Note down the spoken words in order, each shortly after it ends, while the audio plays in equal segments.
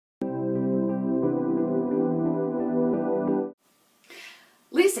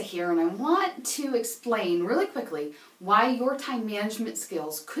Lisa here, and I want to explain really quickly why your time management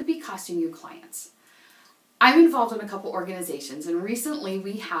skills could be costing you clients. I'm involved in a couple organizations, and recently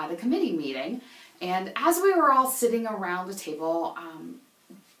we had a committee meeting, and as we were all sitting around the table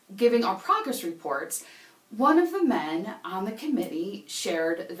giving our progress reports, one of the men on the committee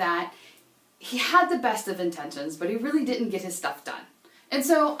shared that he had the best of intentions, but he really didn't get his stuff done. And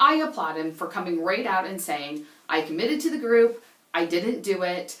so I applaud him for coming right out and saying, I committed to the group, I didn't do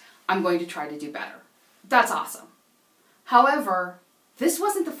it, I'm going to try to do better. That's awesome. However, this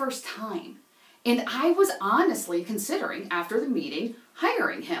wasn't the first time. And I was honestly considering, after the meeting,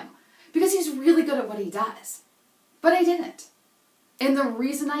 hiring him because he's really good at what he does. But I didn't. And the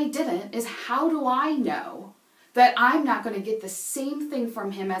reason I didn't is, how do I know that I'm not going to get the same thing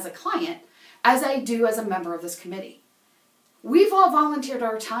from him as a client as I do as a member of this committee? We've all volunteered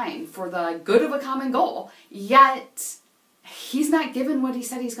our time for the good of a common goal, yet he's not given what he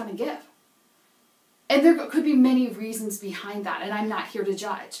said he's going to give. And there could be many reasons behind that, and I'm not here to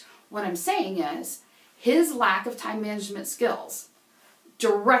judge. What I'm saying is, his lack of time management skills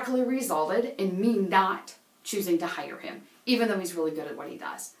directly resulted in me not choosing to hire him, even though he's really good at what he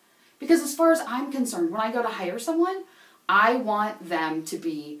does. Because as far as I'm concerned, when I go to hire someone, I want them to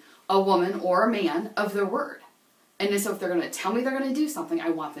be a woman or a man of their word. And so if they're going to tell me they're going to do something,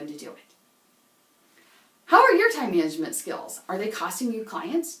 I want them to do it. How are your time management skills? Are they costing you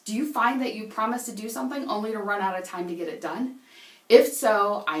clients? Do you find that you promise to do something only to run out of time to get it done? If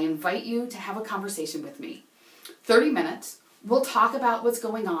so, I invite you to have a conversation with me. 30 minutes. We'll talk about what's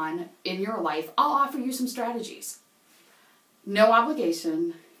going on in your life. I'll offer you some strategies. No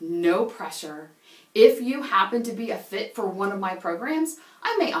obligation, no pressure. If you happen to be a fit for one of my programs,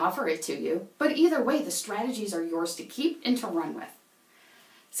 I may offer it to you, but either way, the strategies are yours to keep and to run with.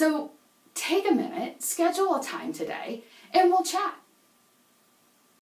 So take a minute, schedule a time today, and we'll chat.